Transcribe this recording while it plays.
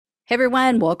Hey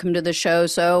everyone, welcome to the show.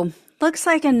 So, looks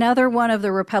like another one of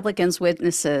the Republicans'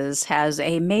 witnesses has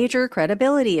a major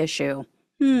credibility issue.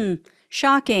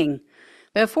 Shocking.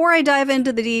 Before I dive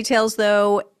into the details,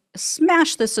 though,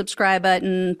 smash the subscribe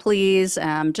button, please.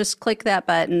 Just click that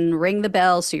button, ring the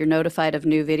bell so you're notified of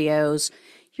new videos.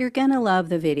 You're gonna love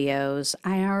the videos.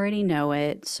 I already know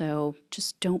it, so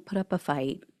just don't put up a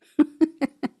fight.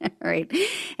 All right.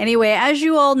 Anyway, as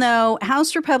you all know,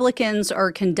 House Republicans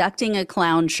are conducting a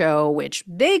clown show, which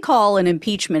they call an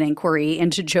impeachment inquiry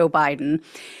into Joe Biden.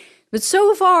 But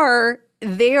so far,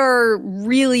 they are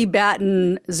really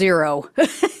batting zero.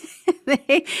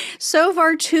 So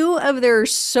far, two of their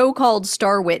so-called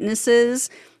star witnesses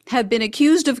have been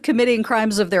accused of committing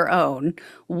crimes of their own.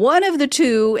 One of the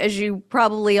two, as you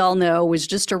probably all know, was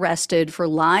just arrested for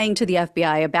lying to the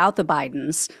FBI about the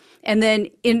Bidens. And then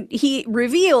he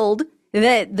revealed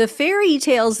that the fairy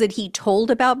tales that he told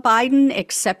about Biden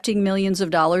accepting millions of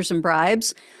dollars in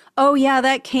bribes, oh yeah,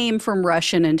 that came from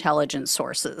Russian intelligence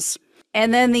sources.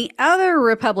 And then the other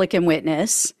Republican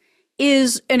witness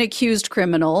is an accused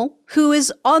criminal who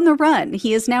is on the run.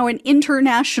 He is now an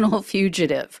international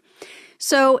fugitive.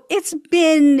 So it's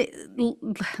been,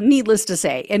 needless to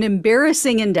say, an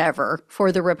embarrassing endeavor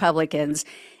for the Republicans.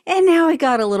 And now it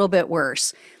got a little bit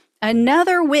worse.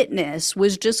 Another witness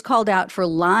was just called out for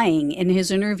lying in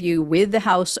his interview with the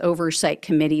House Oversight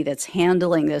Committee that's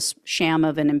handling this sham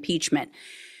of an impeachment.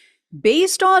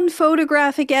 Based on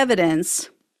photographic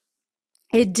evidence,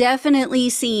 it definitely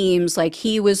seems like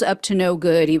he was up to no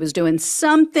good. He was doing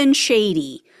something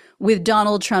shady with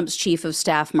Donald Trump's chief of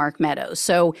staff, Mark Meadows.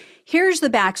 So here's the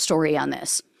backstory on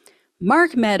this.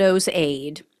 Mark Meadows'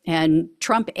 aide and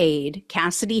Trump aide,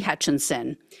 Cassidy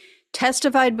Hutchinson,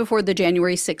 testified before the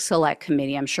January 6th Select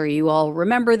Committee. I'm sure you all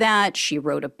remember that. She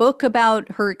wrote a book about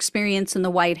her experience in the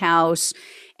White House.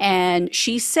 And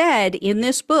she said in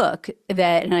this book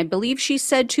that, and I believe she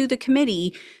said to the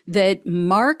committee, that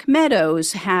Mark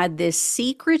Meadows had this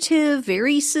secretive,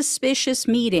 very suspicious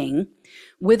meeting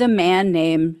with a man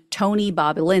named Tony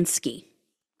Bobulinski.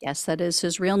 Yes, that is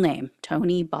his real name,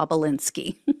 Tony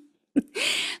Bobulinski.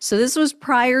 So this was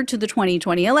prior to the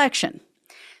 2020 election.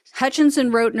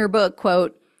 Hutchinson wrote in her book,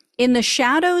 quote, "In the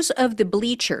shadows of the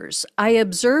bleachers, I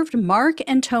observed Mark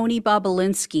and Tony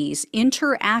Bobulinski's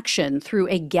interaction through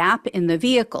a gap in the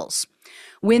vehicles.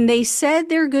 When they said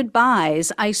their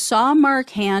goodbyes, I saw Mark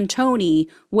hand Tony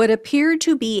what appeared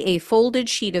to be a folded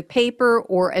sheet of paper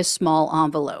or a small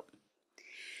envelope."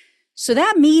 So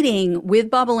that meeting with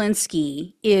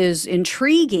Bobulinski is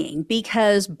intriguing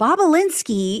because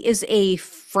Bobulinski is a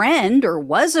friend, or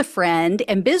was a friend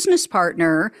and business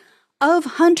partner of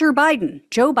Hunter Biden,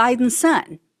 Joe Biden's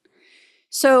son.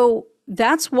 So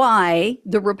that's why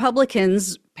the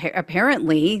Republicans,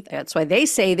 apparently, that's why they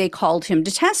say they called him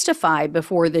to testify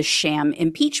before the sham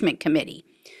impeachment committee.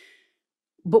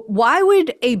 But why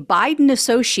would a Biden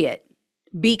associate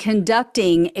be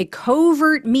conducting a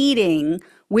covert meeting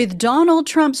with Donald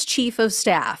Trump's chief of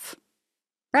staff,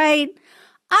 right?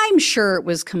 I'm sure it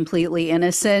was completely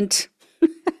innocent.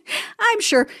 I'm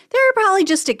sure they were probably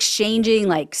just exchanging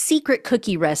like secret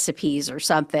cookie recipes or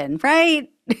something, right?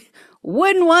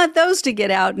 Wouldn't want those to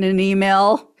get out in an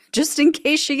email just in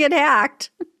case you get hacked.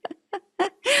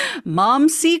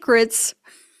 Mom's secrets.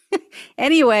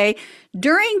 Anyway,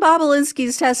 during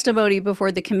Bobulinski's testimony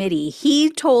before the committee, he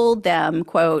told them,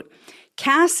 quote,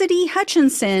 "Cassidy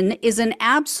Hutchinson is an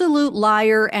absolute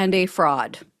liar and a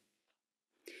fraud."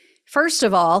 First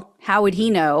of all, how would he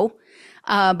know?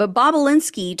 But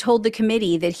Bobulinski told the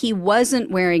committee that he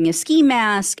wasn't wearing a ski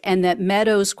mask and that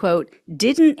Meadows, quote,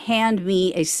 "didn't hand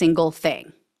me a single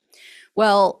thing."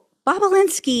 Well,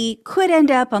 Bobulinski could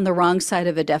end up on the wrong side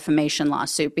of a defamation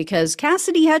lawsuit because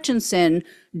Cassidy Hutchinson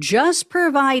just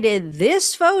provided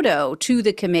this photo to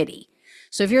the committee.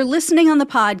 So if you're listening on the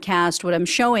podcast, what I'm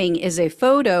showing is a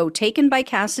photo taken by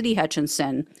Cassidy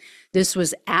Hutchinson. This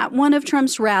was at one of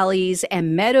Trump's rallies,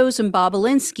 and Meadows and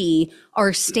Bobulinski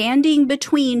are standing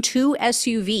between two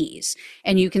SUVs.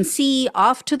 And you can see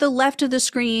off to the left of the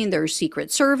screen, there are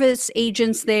Secret Service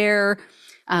agents there.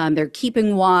 They're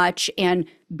keeping watch. And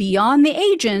beyond the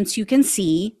agents, you can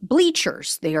see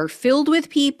bleachers. They are filled with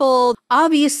people.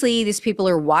 Obviously, these people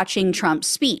are watching Trump's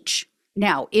speech.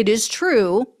 Now, it is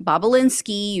true,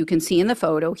 Bobulinski, you can see in the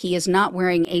photo, he is not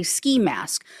wearing a ski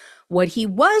mask. What he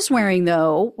was wearing,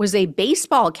 though, was a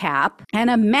baseball cap and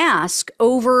a mask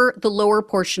over the lower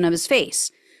portion of his face.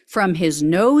 From his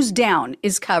nose down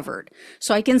is covered.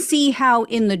 So I can see how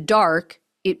in the dark,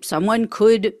 someone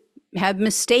could have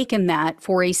mistaken that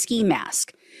for a ski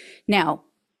mask. Now,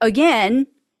 again,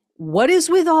 what is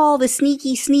with all the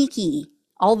sneaky,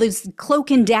 all this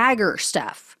cloak and dagger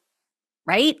stuff?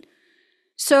 right?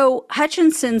 So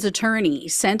Hutchinson's attorney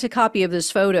sent a copy of this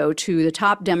photo to the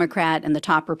top Democrat and the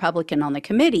top Republican on the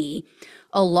committee,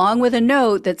 along with a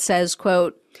note that says,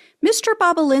 quote, Mr.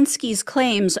 Bobulinski's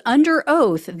claims under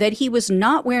oath that he was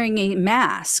not wearing a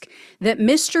mask, that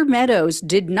Mr. Meadows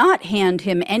did not hand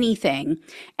him anything,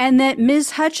 and that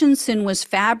Ms. Hutchinson was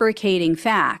fabricating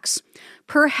facts.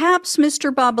 Perhaps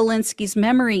Mr. Bobulinski's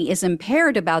memory is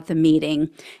impaired about the meeting,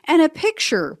 and a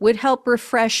picture would help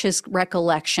refresh his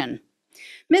recollection.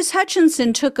 Ms.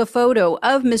 Hutchinson took a photo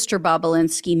of Mr.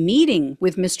 Bobulinski meeting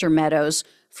with Mr. Meadows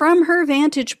from her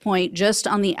vantage point just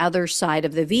on the other side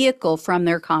of the vehicle from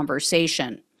their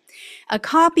conversation. A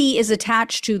copy is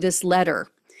attached to this letter.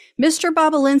 Mr.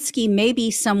 Bobulinski may be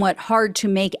somewhat hard to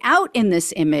make out in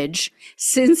this image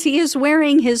since he is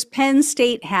wearing his Penn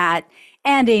State hat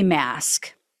and a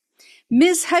mask.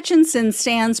 Ms. Hutchinson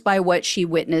stands by what she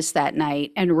witnessed that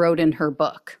night and wrote in her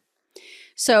book.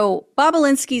 So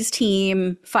Bobulinski's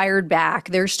team fired back.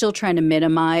 They're still trying to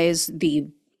minimize the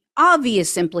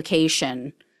obvious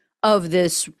implication of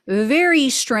this very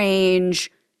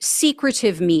strange,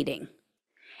 secretive meeting.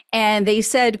 And they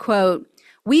said, quote,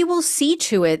 we will see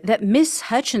to it that Miss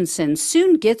Hutchinson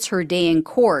soon gets her day in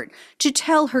court to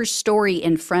tell her story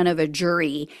in front of a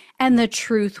jury, and the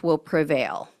truth will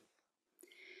prevail.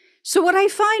 So what I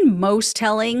find most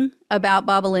telling about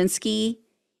Bobulinski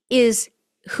is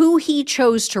who he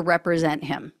chose to represent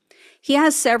him. He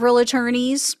has several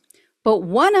attorneys, but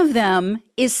one of them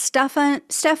is Stefan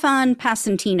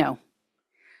Passantino.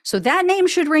 So that name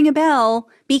should ring a bell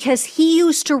because he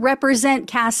used to represent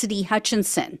Cassidy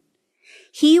Hutchinson.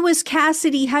 He was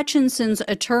Cassidy Hutchinson's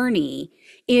attorney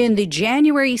in the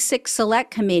January 6th Select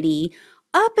Committee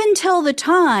up until the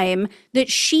time that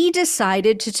she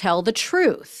decided to tell the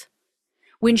truth.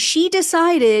 When she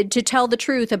decided to tell the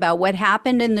truth about what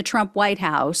happened in the Trump White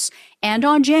House, and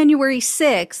on January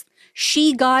 6th,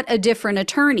 she got a different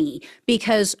attorney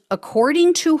because,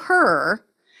 according to her,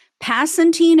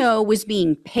 Passantino was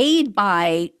being paid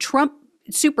by Trump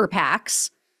super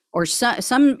PACs or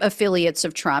some affiliates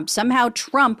of Trump. Somehow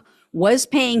Trump was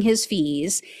paying his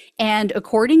fees. And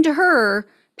according to her,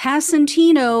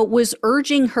 Passantino was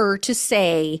urging her to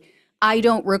say, I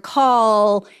don't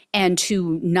recall, and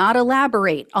to not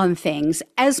elaborate on things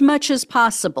as much as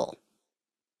possible.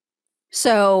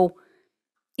 So,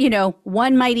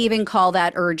 one might even call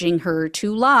that urging her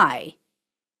to lie.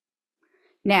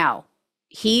 Now,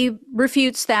 he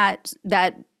refutes that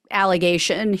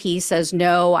allegation. He says,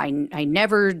 no, I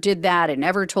never did that. I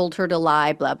never told her to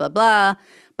lie, blah, blah, blah.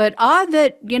 But odd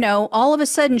that, all of a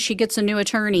sudden she gets a new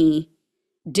attorney,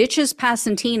 ditches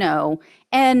Passantino,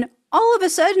 and all of a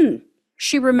sudden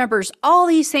she remembers all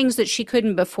these things that she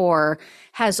couldn't before,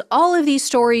 has all of these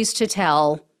stories to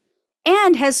tell,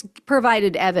 and has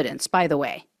provided evidence, by the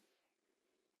way.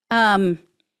 And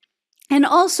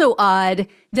also odd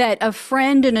that a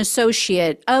friend and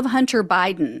associate of Hunter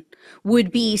Biden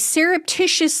would be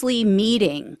surreptitiously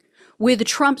meeting with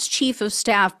Trump's chief of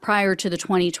staff prior to the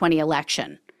 2020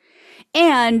 election,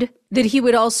 and that he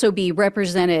would also be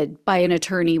represented by an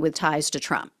attorney with ties to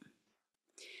Trump.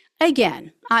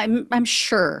 Again, I'm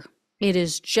sure it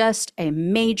is just a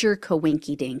major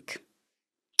coinky-dink.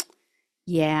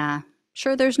 Yeah,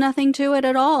 sure there's nothing to it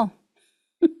at all.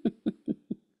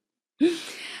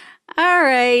 All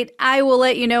right, I will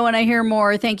let you know when I hear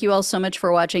more. Thank you all so much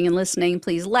for watching and listening.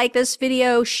 Please like this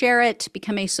video, share it,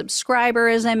 become a subscriber,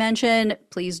 as I mentioned.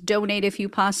 Please donate if you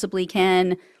possibly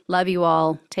can. Love you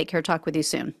all. Take care. Talk with you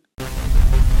soon.